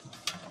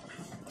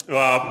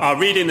Well, our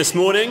reading this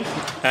morning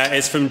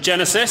is from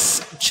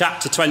Genesis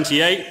chapter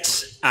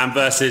 28 and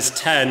verses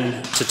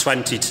 10 to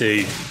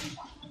 22.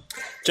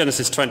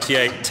 Genesis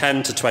 28,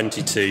 10 to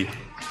 22.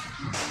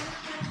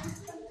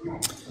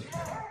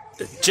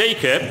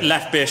 Jacob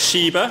left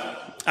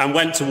Beersheba and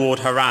went toward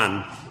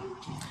Haran.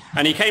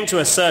 And he came to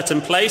a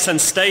certain place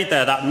and stayed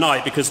there that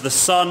night because the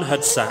sun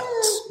had set.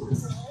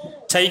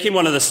 Taking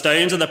one of the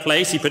stones of the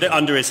place, he put it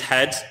under his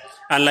head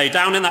and lay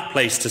down in that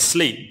place to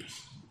sleep.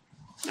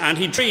 And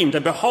he dreamed,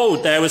 and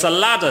behold, there was a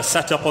ladder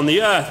set up on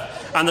the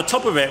earth, and the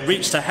top of it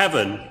reached to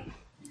heaven.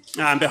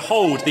 And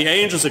behold, the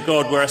angels of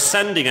God were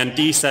ascending and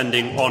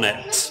descending on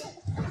it.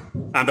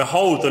 And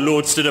behold, the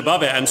Lord stood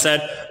above it and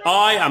said,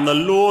 I am the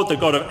Lord, the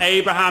God of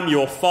Abraham,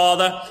 your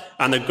father,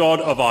 and the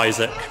God of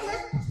Isaac.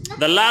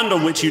 The land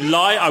on which you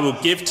lie I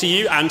will give to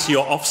you and to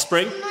your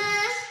offspring.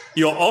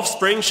 Your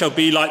offspring shall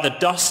be like the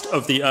dust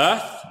of the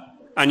earth,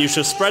 and you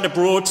shall spread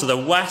abroad to the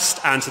west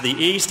and to the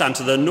east and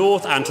to the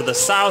north and to the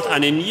south,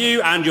 and in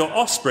you and your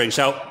offspring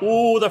shall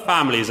all the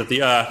families of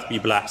the earth be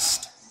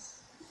blessed.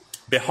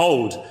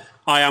 Behold,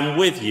 I am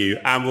with you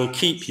and will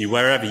keep you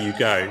wherever you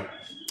go,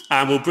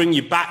 and will bring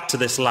you back to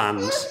this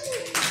land.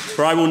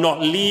 For I will not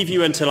leave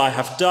you until I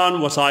have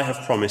done what I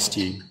have promised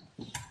you.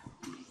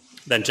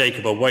 Then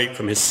Jacob awoke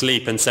from his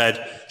sleep and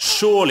said,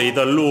 Surely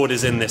the Lord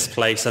is in this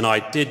place, and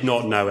I did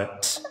not know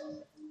it.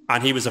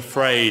 And he was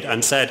afraid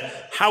and said,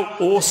 How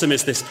awesome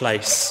is this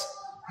place!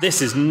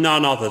 This is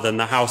none other than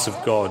the house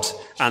of God,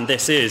 and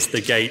this is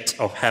the gate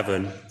of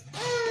heaven.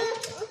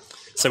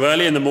 So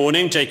early in the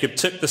morning, Jacob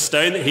took the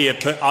stone that he had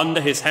put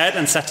under his head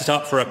and set it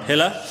up for a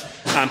pillar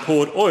and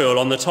poured oil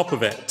on the top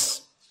of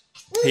it.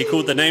 He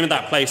called the name of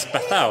that place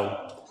Bethel,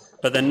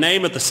 but the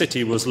name of the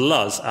city was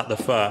Luz at the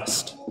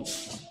first.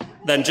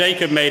 Then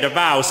Jacob made a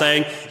vow,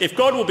 saying, If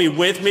God will be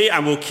with me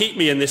and will keep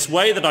me in this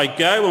way that I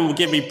go, and will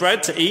give me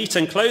bread to eat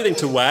and clothing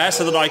to wear,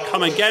 so that I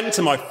come again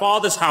to my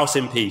father's house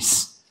in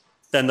peace,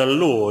 then the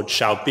Lord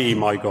shall be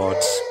my God.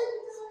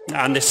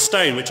 And this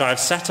stone which I have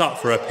set up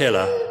for a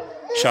pillar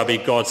shall be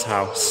God's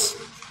house.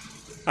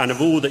 And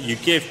of all that you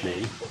give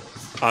me,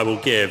 I will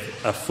give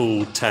a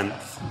full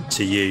tenth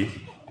to you.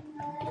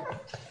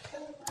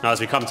 Now, as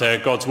we come to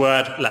God's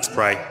word, let's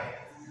pray.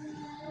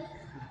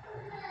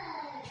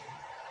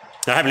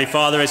 Now, Heavenly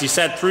Father, as you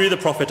said through the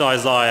prophet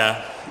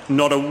Isaiah,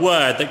 not a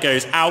word that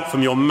goes out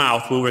from your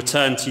mouth will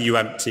return to you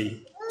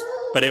empty,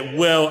 but it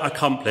will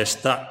accomplish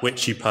that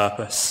which you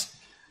purpose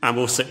and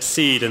will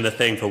succeed in the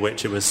thing for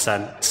which it was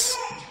sent.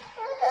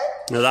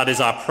 Now, that is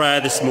our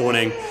prayer this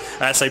morning.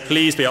 So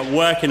please be at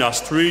work in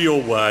us through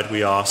your word,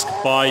 we ask,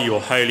 by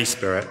your Holy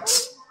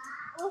Spirit.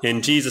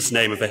 In Jesus'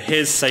 name and for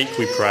his sake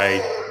we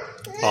pray.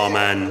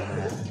 Amen.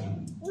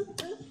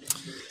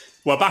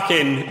 Well, back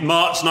in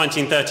March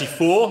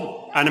 1934,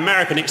 an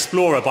American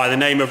explorer by the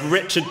name of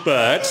Richard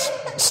Byrd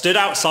stood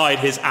outside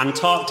his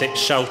Antarctic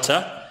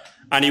shelter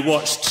and he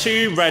watched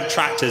two red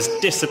tractors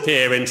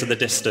disappear into the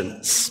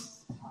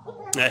distance.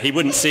 He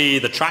wouldn't see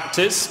the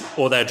tractors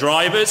or their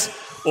drivers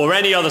or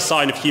any other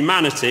sign of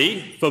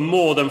humanity for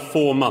more than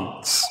 4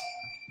 months.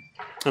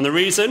 And the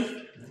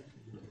reason?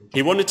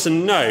 He wanted to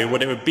know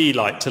what it would be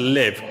like to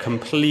live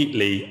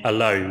completely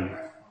alone.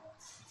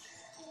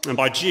 And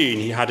by June,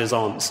 he had his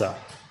answer.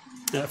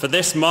 For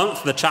this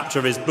month, the chapter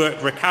of his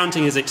book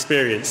recounting his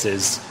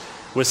experiences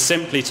was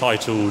simply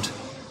titled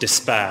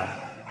Despair.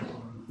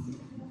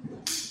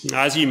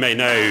 As you may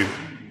know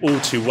all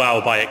too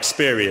well by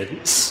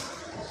experience,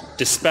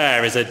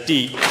 despair is a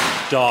deep,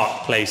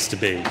 dark place to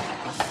be.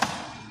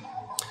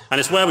 And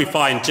it's where we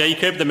find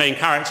Jacob, the main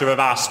character of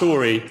our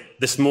story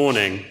this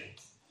morning.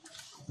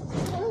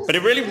 But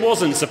it really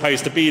wasn't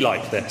supposed to be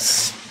like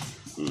this.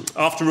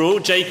 After all,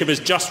 Jacob has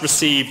just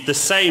received the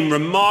same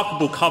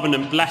remarkable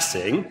covenant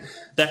blessing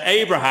that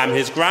Abraham,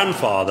 his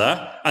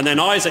grandfather, and then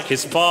Isaac,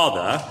 his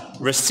father,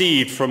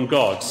 received from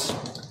God.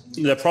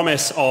 The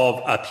promise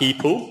of a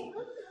people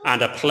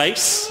and a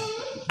place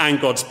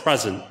and God's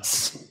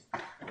presence.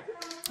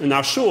 And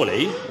now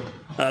surely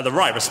the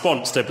right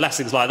response to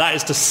blessings like that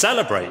is to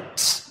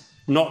celebrate,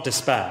 not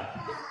despair.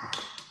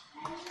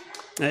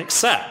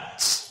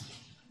 Except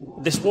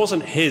this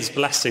wasn't his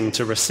blessing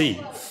to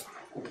receive.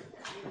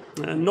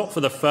 Not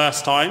for the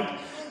first time.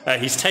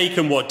 He's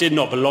taken what did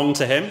not belong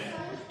to him.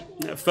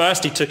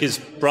 First, he took his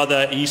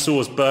brother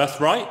Esau's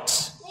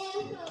birthright,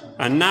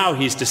 and now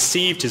he's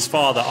deceived his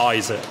father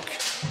Isaac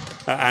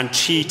and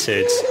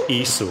cheated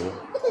Esau.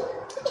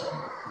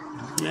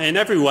 In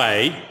every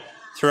way,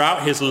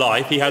 throughout his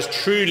life, he has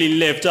truly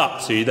lived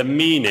up to the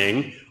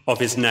meaning of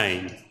his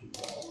name,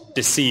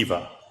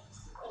 deceiver.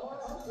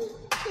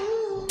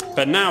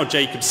 But now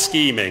Jacob's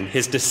scheming,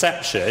 his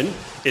deception,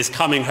 is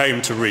coming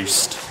home to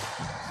roost.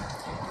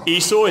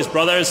 Esau, his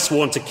brother, has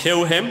sworn to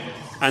kill him,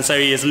 and so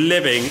he is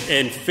living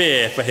in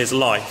fear for his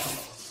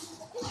life.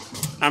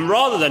 And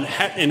rather than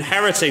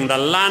inheriting the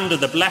land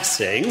of the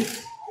blessing,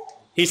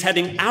 he's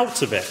heading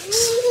out of it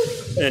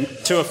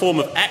to a form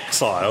of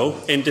exile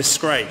in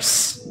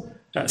disgrace,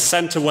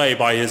 sent away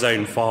by his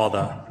own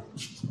father.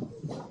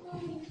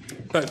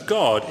 But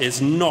God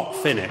is not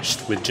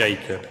finished with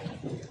Jacob.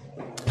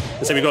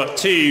 And so we've got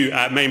two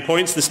main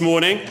points this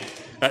morning.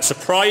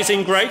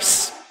 Surprising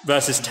grace,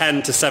 verses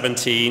 10 to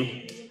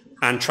 17,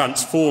 and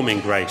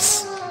transforming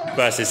grace,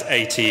 verses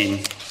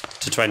 18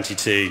 to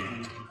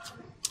 22.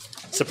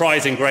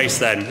 Surprising grace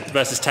then,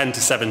 verses 10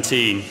 to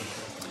 17.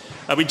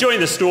 We join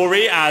the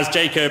story as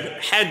Jacob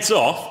heads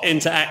off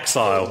into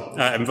exile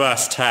in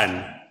verse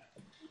 10.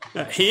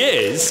 He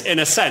is, in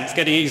a sense,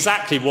 getting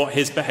exactly what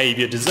his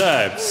behaviour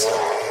deserves.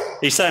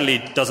 He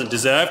certainly doesn't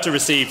deserve to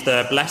receive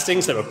the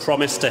blessings that were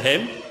promised to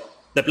him,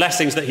 the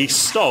blessings that he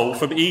stole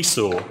from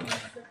Esau.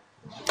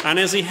 And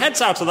as he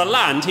heads out of the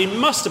land, he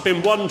must have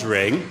been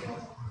wondering,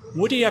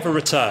 would he ever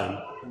return?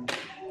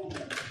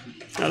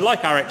 Now,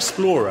 like our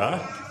explorer,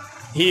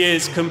 he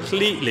is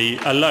completely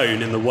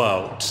alone in the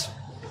world.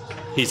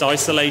 He's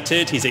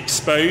isolated, he's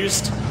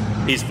exposed,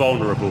 he's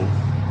vulnerable.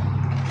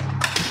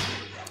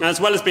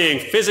 As well as being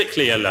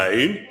physically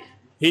alone,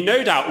 he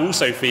no doubt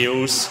also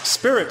feels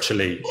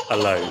spiritually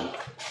alone.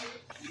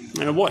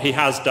 Now, what he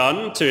has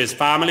done to his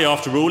family,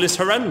 after all, is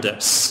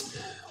horrendous.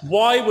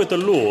 Why would the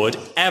Lord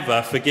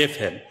ever forgive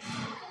him?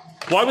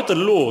 Why would the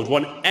Lord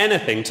want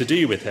anything to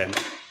do with him?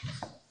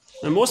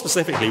 And more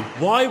specifically,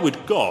 why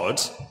would God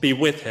be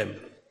with him?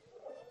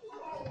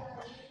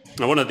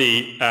 Now, one of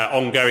the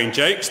ongoing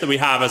jokes that we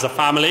have as a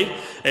family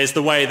is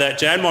the way that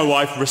Jen, my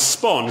wife,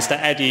 responds to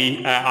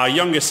Eddie, our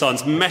youngest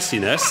son's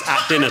messiness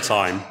at dinner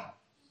time.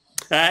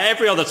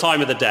 Every other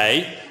time of the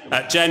day,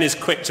 Jen is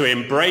quick to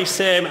embrace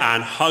him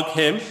and hug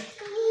him.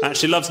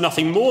 She loves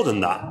nothing more than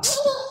that.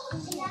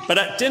 But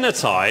at dinner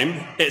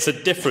time, it's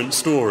a different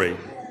story.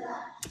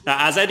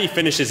 As Eddie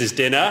finishes his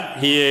dinner,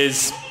 he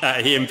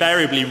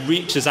invariably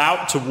reaches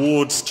out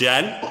towards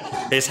Jen,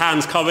 his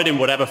hands covered in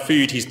whatever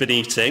food he's been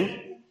eating.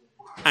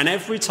 And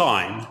every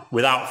time,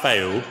 without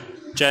fail,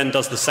 Jen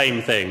does the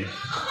same thing.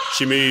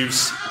 She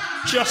moves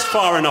just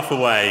far enough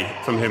away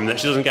from him that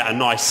she doesn't get a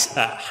nice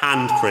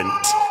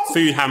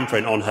food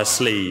handprint on her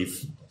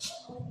sleeve.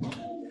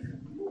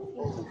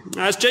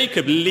 As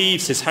Jacob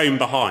leaves his home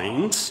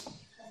behind,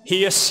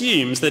 he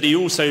assumes that he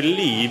also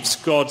leaves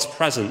God's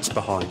presence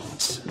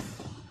behind.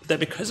 That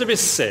because of his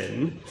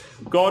sin,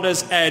 God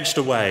has edged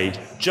away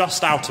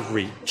just out of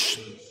reach.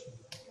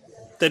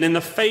 That in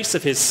the face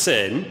of his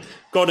sin,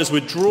 God has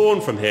withdrawn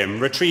from him,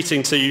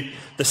 retreating to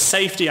the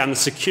safety and the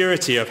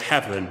security of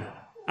heaven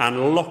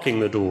and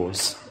locking the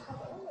doors.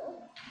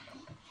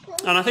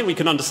 And I think we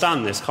can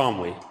understand this,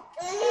 can't we?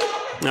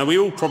 Now, we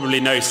all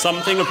probably know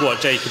something of what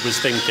Jacob was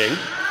thinking.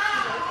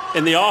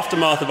 In the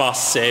aftermath of our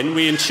sin,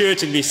 we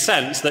intuitively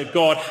sense that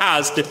God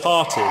has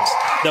departed,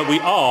 that we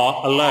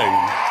are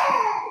alone.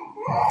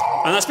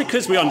 And that's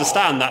because we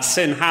understand that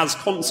sin has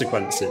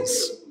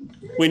consequences.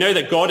 We know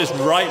that God is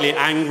rightly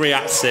angry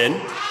at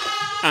sin,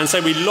 and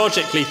so we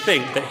logically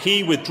think that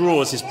he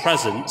withdraws his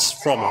presence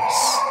from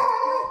us.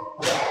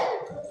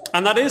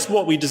 And that is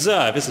what we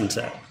deserve, isn't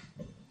it?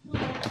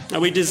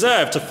 And we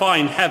deserve to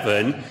find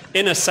heaven,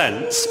 in a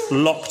sense,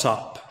 locked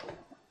up.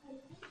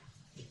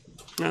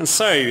 And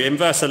so, in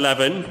verse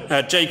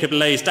 11, Jacob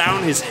lays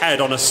down his head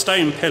on a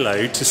stone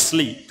pillow to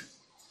sleep.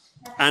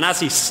 And as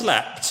he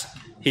slept,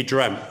 he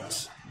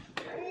dreamt.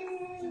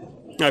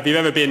 Now, if you've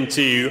ever been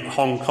to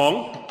Hong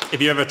Kong,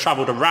 if you've ever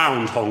travelled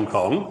around Hong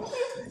Kong,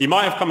 you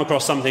might have come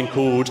across something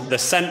called the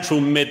Central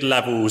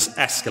Mid-Levels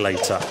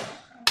Escalator.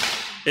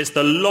 It's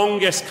the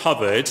longest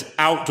covered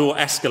outdoor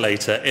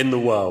escalator in the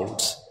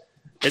world.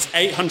 It's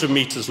 800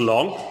 metres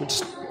long, which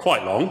is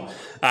quite long,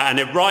 and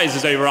it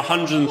rises over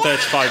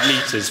 135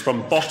 metres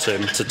from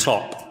bottom to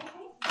top.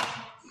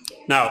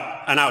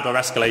 Now, an outdoor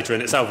escalator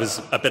in itself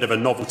is a bit of a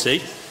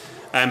novelty,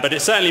 but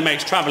it certainly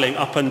makes travelling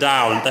up and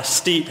down the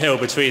steep hill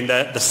between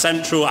the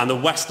central and the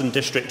western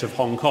district of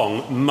Hong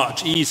Kong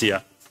much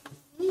easier.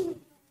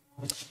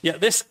 Yet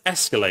this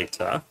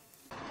escalator,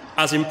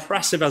 as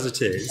impressive as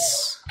it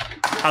is,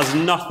 has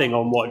nothing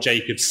on what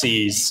Jacob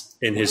sees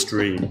in his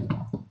dream.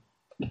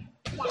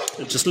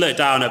 Just look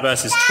down at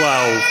verses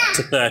 12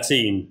 to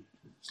 13.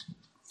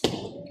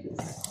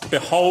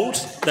 Behold,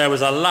 there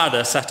was a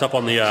ladder set up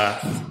on the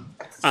earth,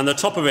 and the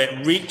top of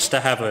it reached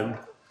to heaven.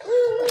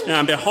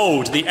 And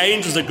behold, the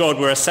angels of God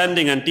were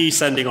ascending and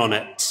descending on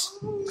it.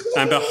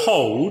 And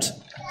behold,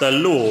 the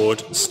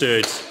Lord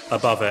stood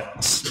above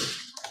it.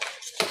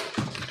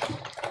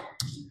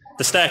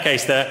 The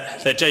staircase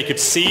that Jacob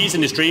sees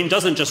in his dream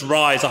doesn't just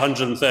rise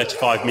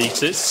 135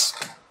 metres,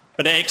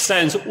 but it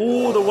extends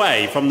all the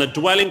way from the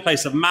dwelling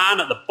place of man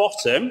at the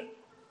bottom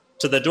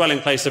to the dwelling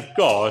place of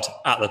God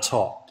at the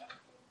top.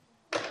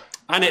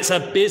 And it's a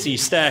busy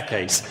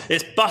staircase.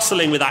 It's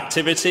bustling with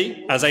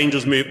activity as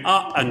angels move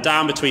up and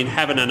down between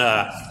heaven and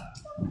earth.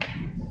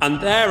 And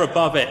there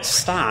above it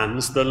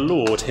stands the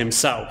Lord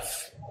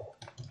himself.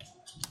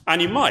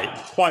 And you might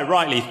quite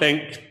rightly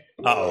think,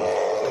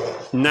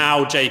 uh-oh,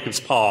 now Jacob's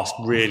past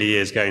really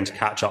is going to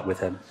catch up with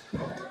him.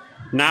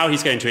 Now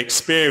he's going to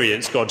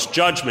experience God's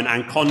judgment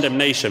and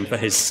condemnation for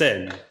his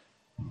sin.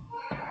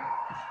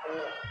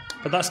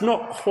 But that's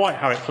not quite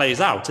how it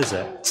plays out, is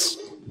it?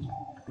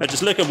 Now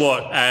just look at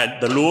what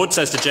the Lord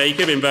says to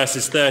Jacob in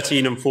verses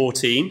 13 and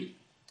 14.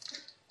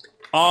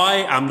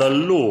 I am the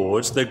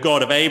Lord, the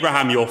God of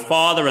Abraham, your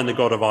father, and the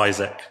God of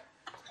Isaac.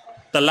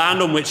 The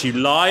land on which you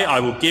lie I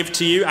will give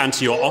to you and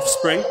to your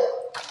offspring.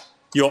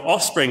 Your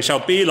offspring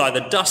shall be like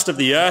the dust of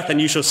the earth,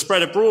 and you shall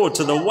spread abroad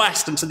to the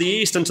west and to the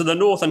east and to the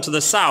north and to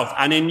the south.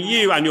 And in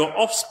you and your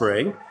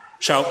offspring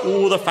shall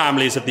all the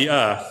families of the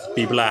earth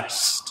be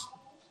blessed.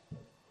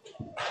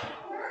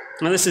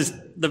 And this is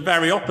the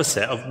very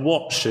opposite of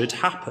what should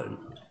happen.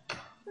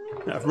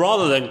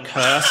 Rather than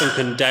curse and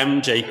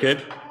condemn Jacob,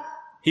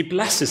 he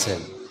blesses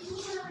him.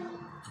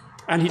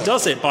 And he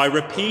does it by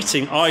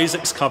repeating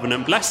Isaac's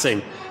covenant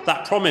blessing,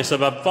 that promise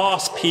of a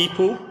vast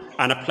people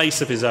and a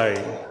place of his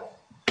own.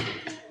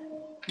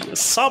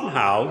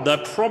 Somehow, the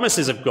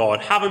promises of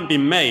God haven't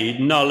been made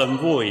null and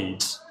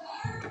void.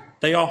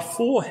 They are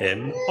for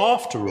him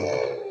after all.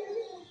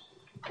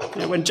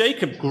 When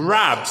Jacob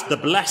grabbed the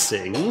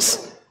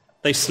blessings,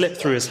 they slipped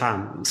through his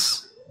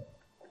hands.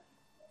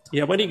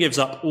 Yet when he gives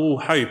up all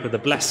hope of the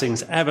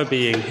blessings ever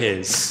being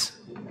his,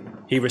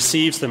 he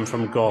receives them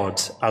from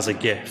God as a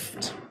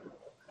gift.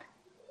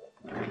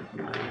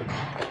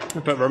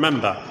 But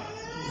remember,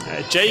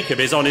 Jacob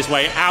is on his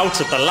way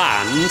out of the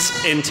land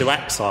into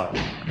exile.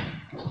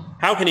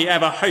 How can he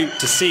ever hope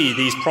to see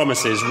these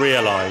promises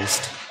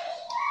realized?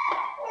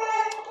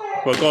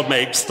 Well, God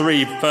makes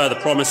 3 further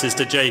promises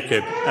to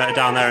Jacob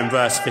down there in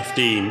verse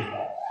 15.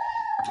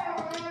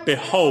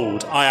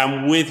 Behold, I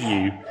am with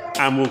you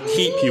and will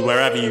keep you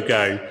wherever you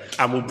go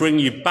and will bring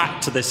you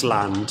back to this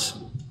land,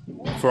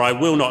 for I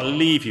will not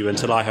leave you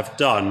until I have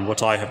done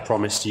what I have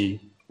promised you.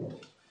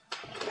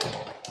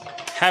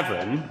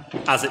 Heaven,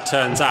 as it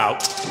turns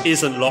out,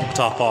 isn't locked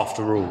up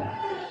after all.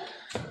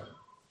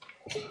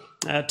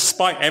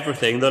 Despite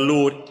everything, the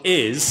Lord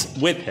is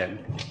with him.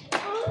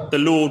 The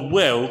Lord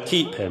will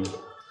keep him.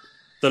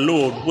 The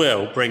Lord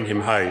will bring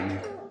him home.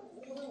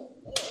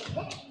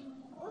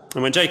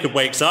 And when Jacob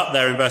wakes up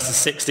there in verses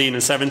 16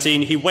 and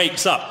 17, he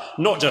wakes up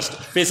not just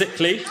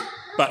physically,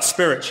 but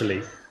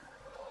spiritually.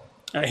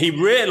 He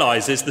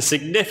realizes the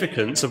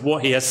significance of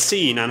what he has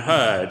seen and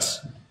heard.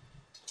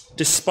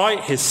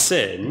 Despite his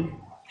sin,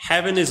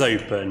 heaven is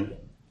open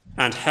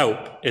and help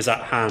is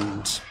at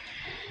hand.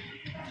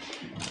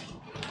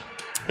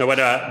 Now, when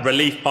a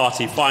relief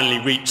party finally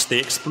reached the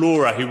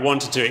explorer who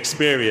wanted to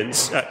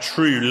experience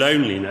true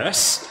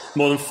loneliness,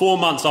 more than 4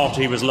 months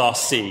after he was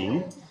last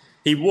seen,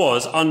 he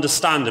was,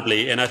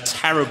 understandably, in a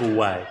terrible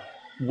way,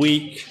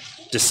 weak,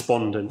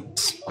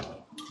 despondent.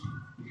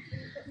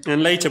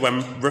 And later,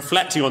 when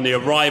reflecting on the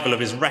arrival of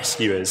his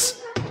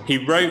rescuers, he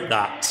wrote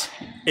that,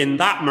 in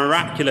that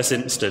miraculous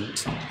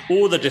instant,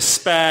 all the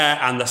despair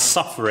and the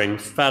suffering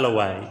fell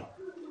away,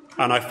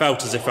 and I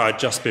felt as if I had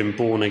just been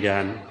born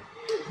again.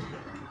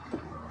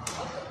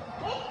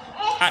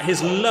 At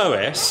his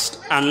lowest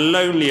and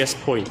loneliest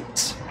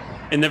point,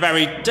 in the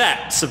very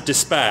depths of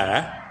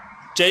despair,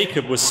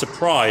 Jacob was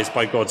surprised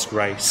by God's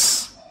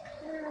grace.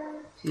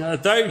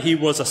 Though he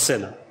was a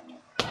sinner,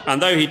 and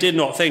though he did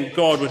not think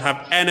God would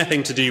have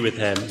anything to do with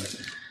him,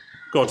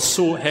 God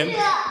sought him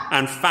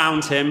and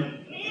found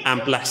him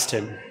and blessed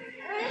him.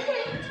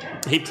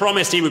 He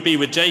promised he would be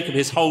with Jacob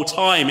his whole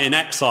time in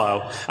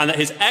exile, and that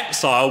his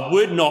exile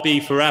would not be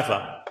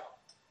forever.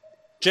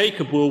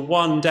 Jacob will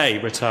one day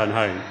return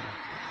home.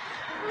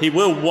 He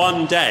will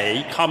one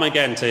day come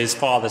again to his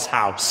father's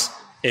house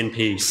in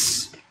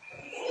peace.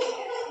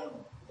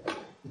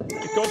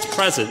 God's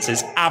presence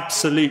is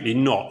absolutely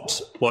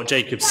not what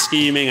Jacob's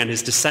scheming and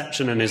his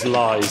deception and his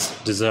lies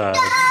deserve.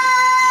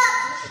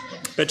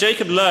 But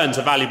Jacob learns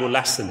a valuable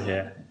lesson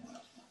here.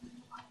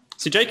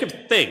 See, Jacob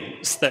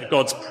thinks that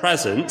God's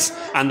presence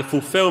and the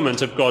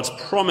fulfillment of God's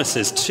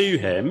promises to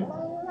him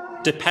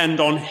depend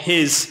on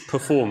his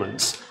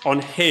performance,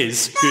 on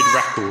his good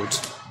record.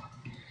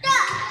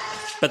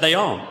 But they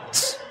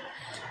aren't.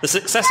 The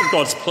success of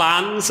God's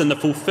plans and the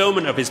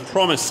fulfillment of his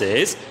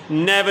promises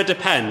never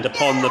depend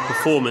upon the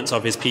performance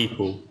of his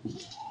people.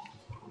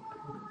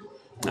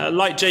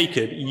 Like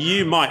Jacob,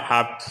 you might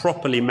have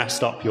properly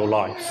messed up your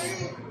life.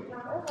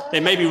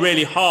 It may be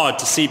really hard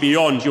to see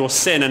beyond your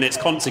sin and its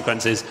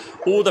consequences,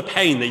 all the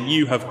pain that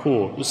you have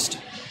caused.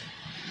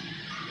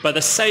 But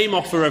the same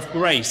offer of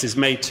grace is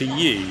made to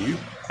you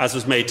as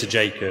was made to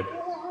Jacob.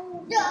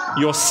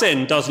 Your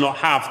sin does not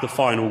have the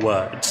final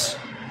word.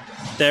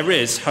 There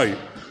is hope.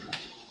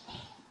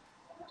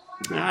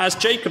 As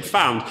Jacob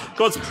found,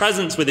 God's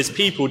presence with his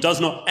people does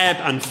not ebb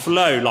and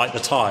flow like the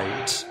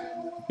tide.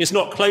 It's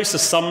not closer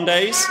some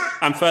days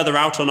and further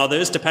out on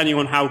others, depending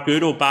on how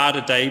good or bad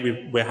a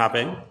day we're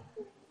having.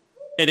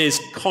 It is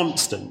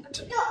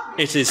constant.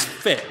 It is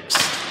fixed.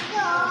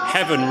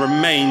 Heaven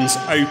remains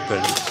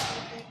open.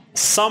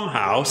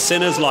 Somehow,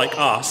 sinners like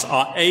us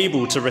are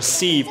able to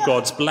receive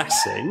God's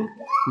blessing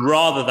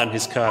rather than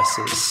his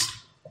curses.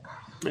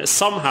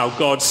 Somehow,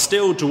 God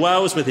still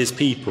dwells with his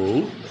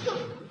people,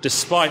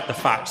 despite the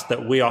fact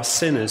that we are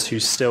sinners who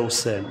still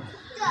sin.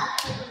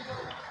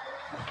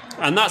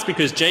 And that's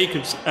because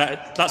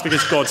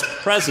God's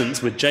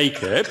presence with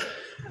Jacob,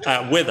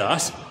 with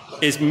us,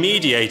 is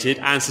mediated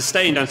and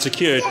sustained and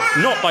secured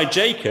not by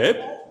Jacob,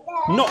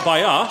 not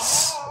by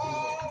us,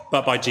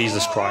 but by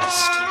Jesus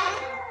Christ.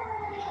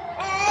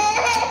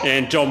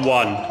 In John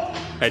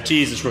 1,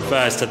 Jesus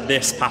refers to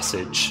this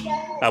passage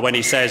when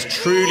he says,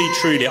 "Truly,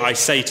 truly, I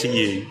say to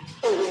you,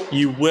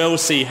 you will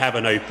see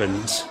heaven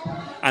opened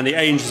and the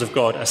angels of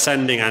God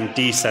ascending and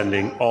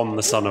descending on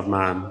the Son of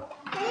Man."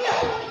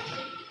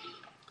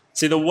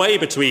 See, the way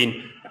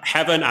between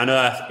heaven and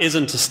earth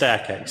isn't a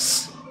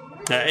staircase.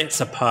 It's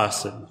a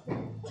person.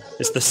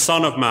 It's the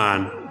Son of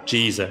Man,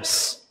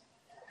 Jesus.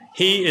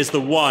 He is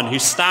the one who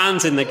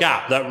stands in the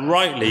gap that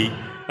rightly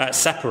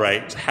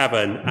separates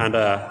heaven and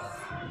earth.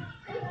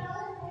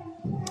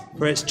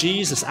 For it's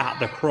Jesus at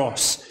the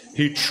cross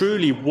who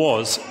truly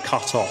was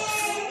cut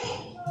off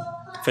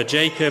for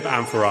Jacob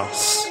and for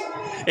us.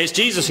 It's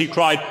Jesus who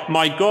cried,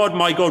 my God,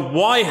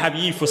 why have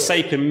you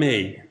forsaken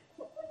me?"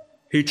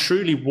 Who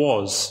truly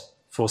was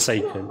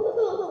forsaken.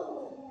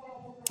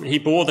 He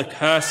bore the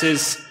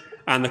curses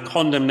and the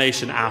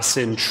condemnation our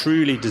sin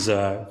truly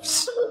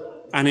deserves.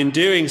 And in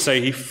doing so,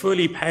 he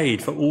fully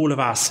paid for all of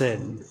our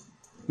sin,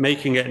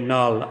 making it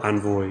null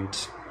and void.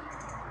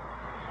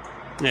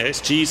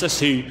 It's Jesus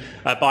who,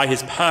 by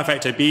his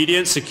perfect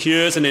obedience,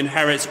 secures and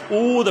inherits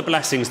all the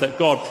blessings that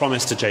God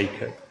promised to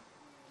Jacob.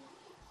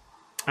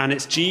 And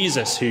it's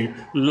Jesus who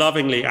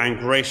lovingly and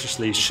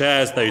graciously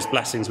shares those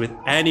blessings with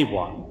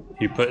anyone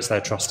who puts their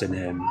trust in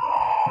him.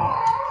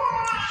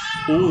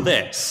 All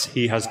this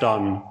he has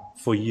done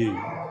for you.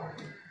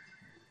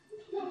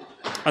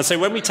 And so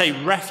when we take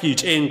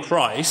refuge in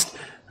Christ,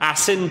 our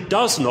sin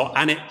does not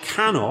and it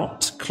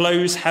cannot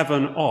close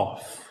heaven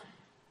off.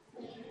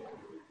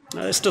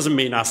 Now, this doesn't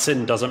mean our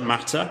sin doesn't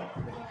matter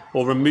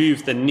or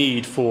remove the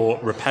need for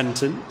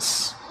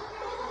repentance.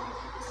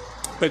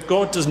 But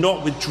God does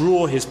not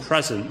withdraw his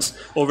presence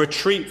or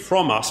retreat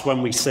from us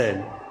when we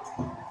sin,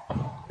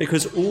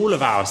 because all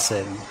of our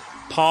sin,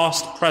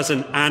 past,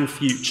 present, and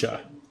future,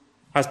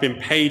 has been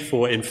paid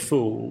for in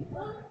full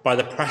by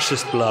the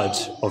precious blood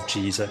of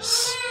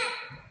Jesus.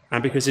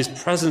 And because his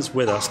presence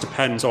with us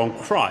depends on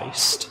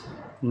Christ,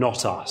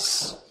 not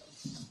us.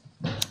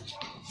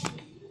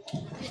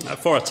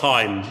 For a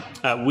time,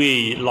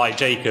 we, like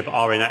Jacob,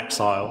 are in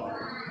exile.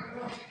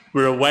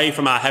 We're away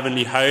from our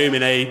heavenly home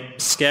in a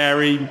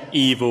scary,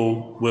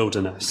 evil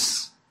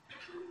wilderness.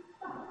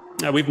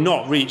 We've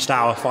not reached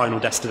our final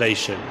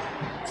destination,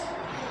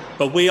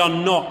 but we are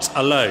not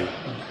alone.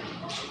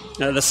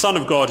 The Son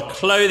of God,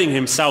 clothing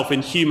himself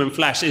in human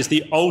flesh, is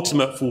the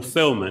ultimate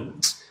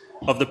fulfillment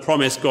of the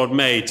promise God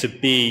made to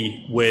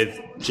be with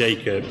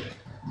Jacob.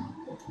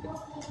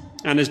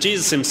 And as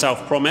Jesus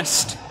himself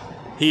promised,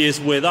 he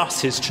is with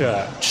us, his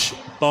church,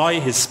 by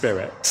his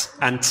Spirit,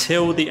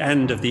 until the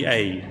end of the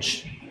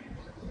age.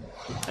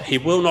 He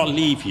will not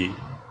leave you,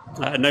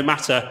 no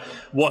matter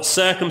what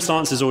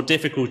circumstances or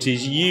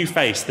difficulties you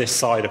face this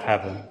side of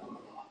heaven.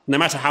 No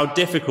matter how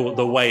difficult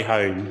the way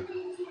home,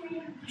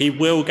 he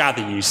will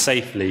gather you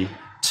safely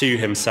to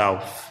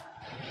himself.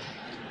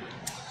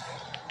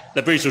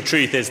 The brutal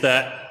truth is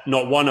that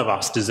not one of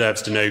us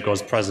deserves to know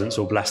God's presence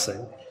or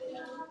blessing.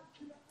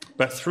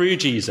 But through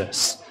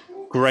Jesus,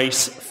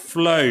 grace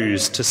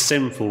flows to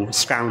sinful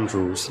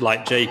scoundrels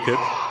like Jacob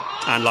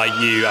and like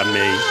you and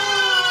me.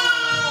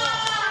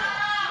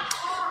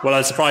 Well,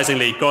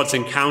 unsurprisingly, God's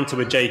encounter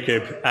with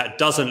Jacob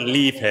doesn't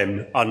leave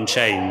him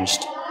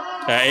unchanged.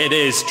 It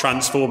is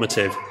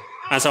transformative.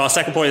 And so our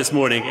second point this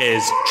morning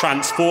is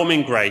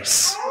transforming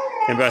grace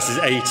in verses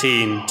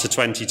 18 to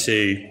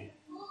 22.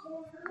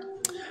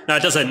 Now,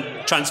 it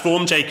doesn't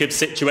transform Jacob's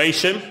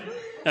situation.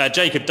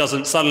 Jacob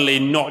doesn't suddenly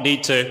not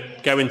need to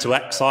go into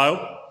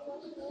exile.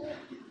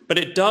 But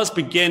it does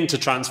begin to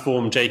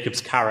transform Jacob's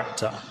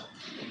character.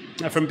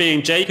 From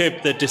being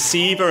Jacob the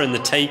deceiver and the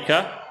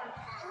taker,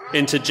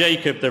 into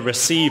Jacob the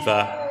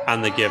receiver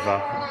and the giver.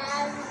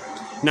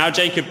 Now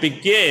Jacob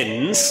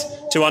begins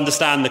to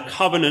understand the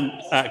covenant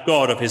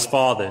God of his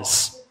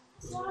fathers.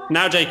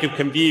 Now Jacob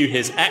can view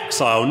his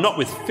exile not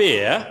with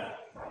fear,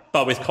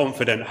 but with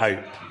confident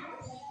hope.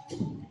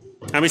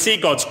 And we see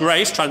God's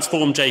grace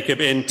transform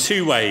Jacob in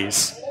two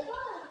ways.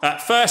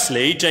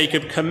 Firstly,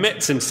 Jacob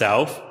commits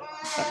himself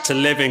to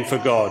living for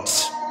God.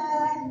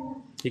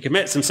 He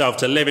commits himself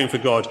to living for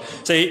God.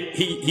 So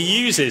he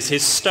uses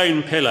his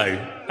stone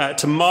pillow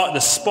to mark the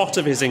spot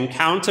of his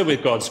encounter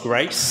with God's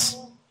grace.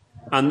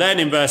 And then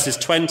in verses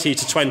 20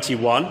 to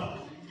 21,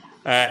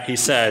 it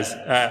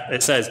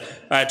says,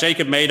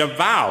 Jacob made a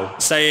vow,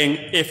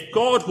 saying, if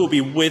God will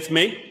be with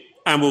me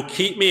and will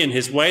keep me in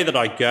his way that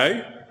I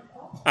go,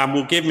 and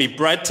will give me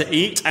bread to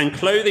eat and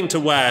clothing to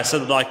wear so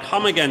that I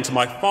come again to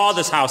my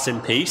father's house in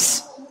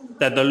peace,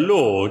 then the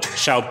Lord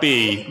shall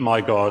be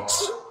my God.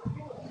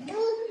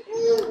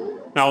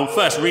 Now, on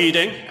first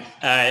reading,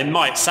 it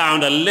might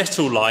sound a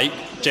little like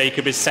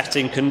Jacob is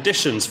setting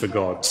conditions for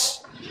God.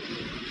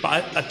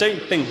 But I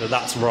don't think that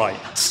that's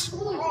right.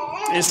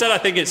 Instead, I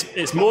think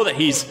it's more that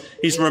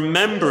he's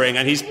remembering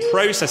and he's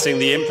processing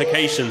the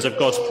implications of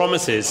God's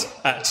promises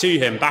to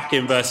him back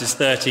in verses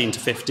 13 to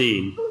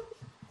 15.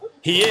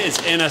 He is,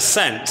 in a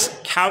sense,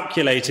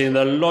 calculating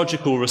the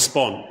logical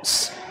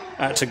response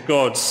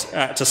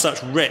to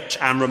such rich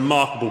and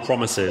remarkable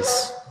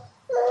promises.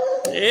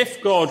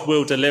 If God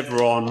will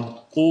deliver on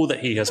all that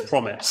he has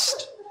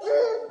promised,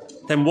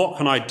 then what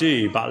can I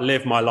do but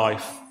live my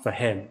life for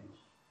him?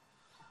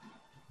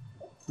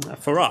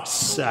 For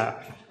us,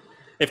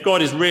 if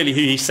God is really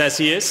who he says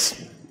he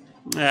is,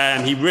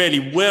 and he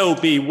really will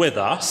be with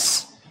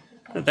us,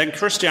 then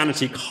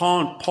Christianity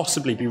can't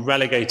possibly be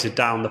relegated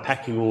down the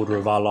pecking order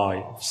of our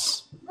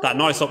lives. That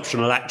nice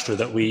optional extra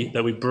that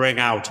we bring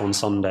out on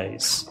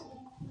Sundays.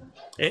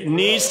 It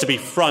needs to be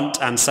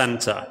front and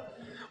centre.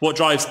 What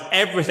drives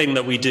everything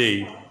that we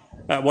do,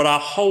 what our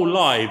whole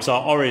lives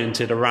are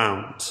oriented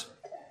around.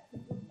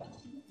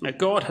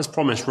 God has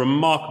promised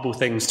remarkable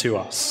things to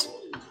us,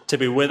 to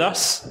be with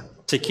us,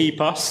 to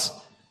keep us,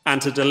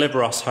 and to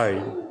deliver us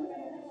home.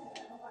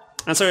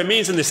 And so it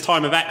means in this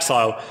time of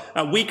exile,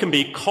 we can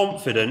be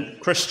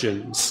confident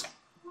Christians,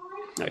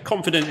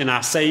 confident in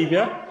our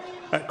Saviour,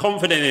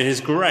 confident in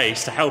his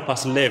grace to help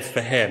us live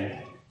for him.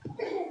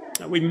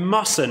 We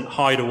mustn't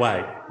hide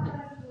away.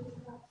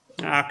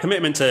 Our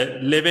commitment to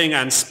living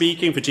and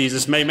speaking for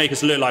Jesus may make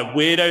us look like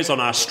weirdos on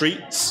our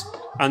streets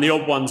and the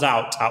odd ones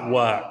out at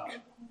work.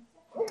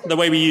 The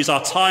way we use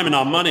our time and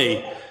our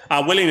money,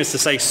 our willingness to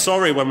say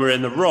sorry when we're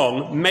in the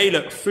wrong, may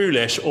look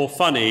foolish or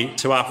funny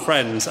to our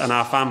friends and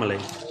our family.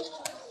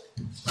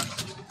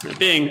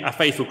 Being a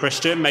faithful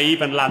Christian may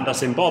even land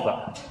us in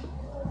bother.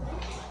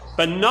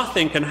 But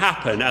nothing can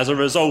happen as a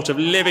result of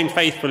living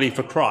faithfully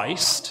for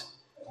Christ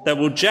that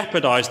will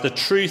jeopardize the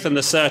truth and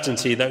the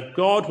certainty that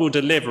God will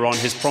deliver on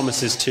his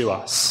promises to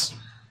us.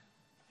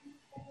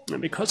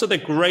 And because of the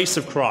grace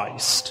of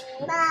Christ,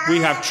 we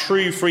have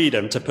true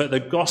freedom to put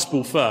the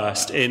gospel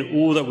first in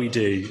all that we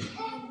do,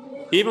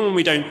 even when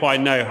we don't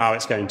quite know how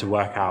it's going to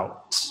work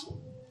out.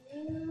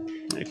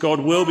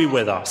 God will be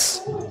with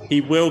us, he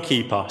will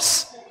keep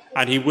us,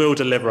 and he will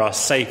deliver us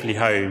safely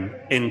home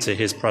into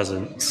his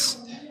presence.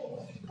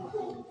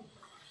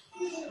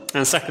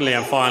 And secondly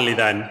and finally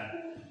then,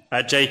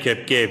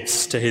 Jacob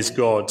gives to his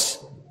God.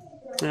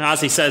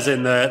 As he says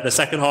in the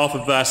second half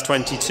of verse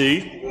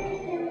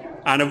 22,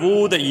 and of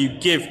all that you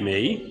give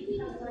me,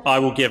 I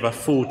will give a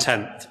full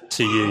tenth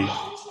to you.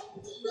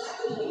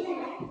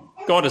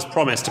 God has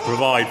promised to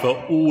provide for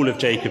all of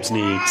Jacob's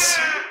needs,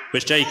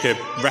 which Jacob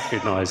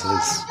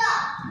recognises.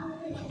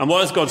 And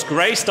what has God's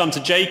grace done to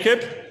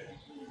Jacob?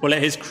 Well,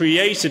 it has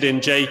created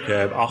in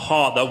Jacob a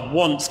heart that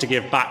wants to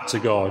give back to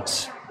God.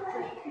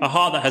 A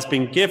heart that has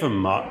been given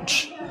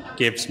much,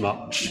 gives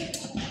much.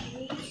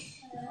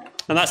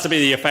 And that's to be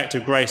the effect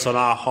of grace on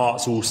our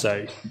hearts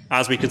also,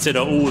 as we consider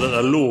all that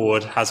the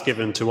Lord has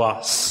given to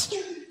us.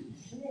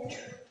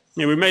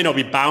 We may not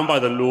be bound by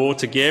the law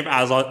to give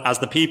as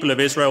the people of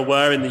Israel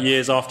were in the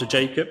years after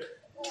Jacob.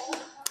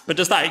 But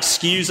does that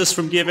excuse us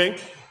from giving?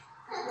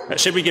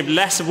 Should we give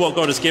less of what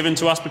God has given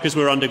to us because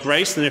we're under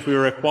grace than if we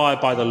were required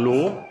by the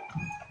law?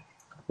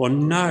 Well,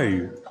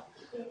 no.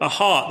 A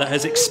heart that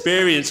has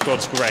experienced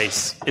God's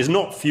grace is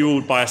not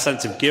fueled by a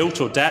sense of guilt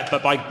or debt,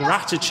 but by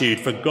gratitude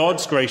for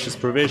God's gracious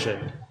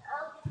provision,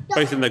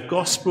 both in the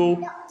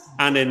gospel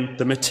and in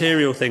the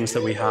material things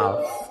that we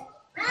have.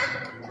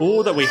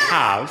 All that we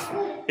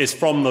have is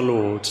from the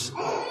Lord.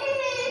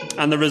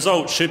 And the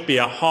result should be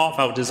a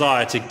heartfelt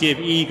desire to give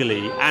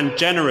eagerly and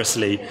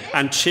generously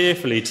and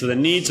cheerfully to the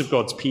needs of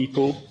God's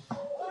people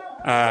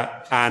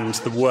and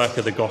the work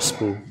of the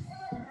gospel.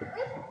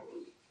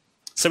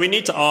 So we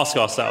need to ask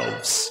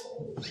ourselves,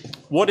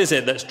 what is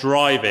it that's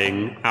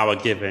driving our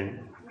giving?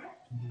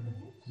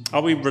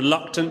 Are we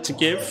reluctant to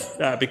give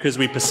because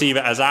we perceive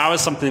it as ours,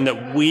 something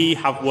that we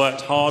have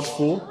worked hard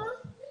for?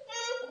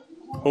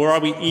 Or are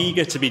we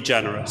eager to be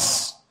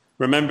generous,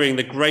 remembering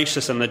the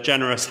gracious and the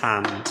generous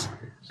hand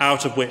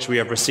out of which we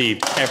have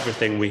received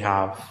everything we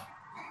have?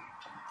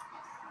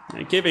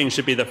 Giving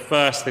should be the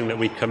first thing that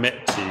we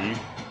commit to,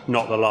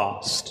 not the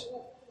last.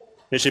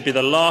 It should be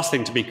the last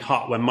thing to be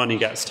cut when money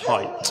gets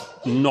tight,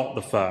 not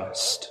the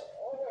first.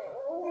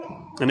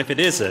 And if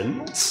it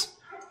isn't,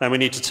 then we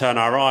need to turn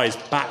our eyes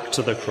back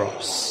to the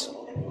cross.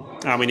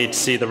 And we need to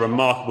see the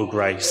remarkable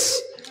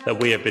grace that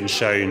we have been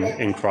shown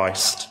in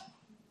Christ.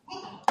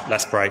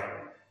 Let's pray.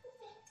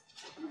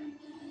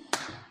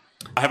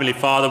 Heavenly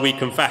Father, we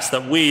confess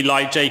that we,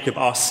 like Jacob,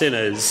 are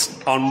sinners,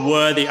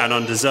 unworthy and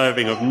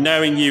undeserving of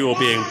knowing you or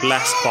being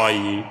blessed by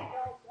you.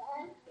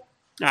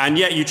 And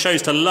yet you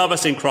chose to love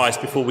us in Christ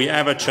before we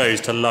ever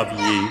chose to love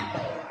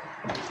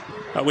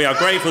you. We are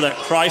grateful that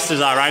Christ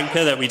is our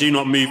anchor, that we do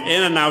not move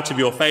in and out of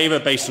your favour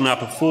based on our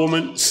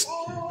performance,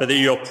 but that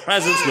your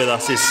presence with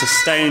us is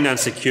sustained and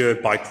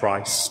secured by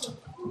Christ.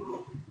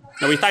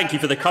 And we thank you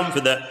for the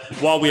comfort that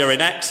while we are in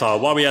exile,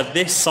 while we are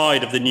this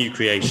side of the new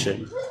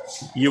creation,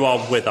 you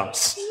are with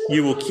us,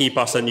 you will keep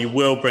us, and you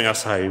will bring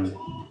us home.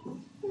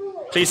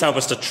 Please help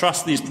us to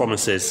trust these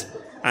promises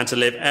and to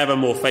live ever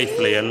more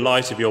faithfully in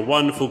light of your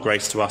wonderful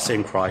grace to us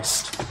in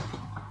Christ.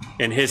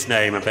 In his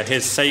name and for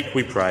his sake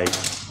we pray.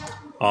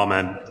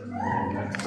 Amen.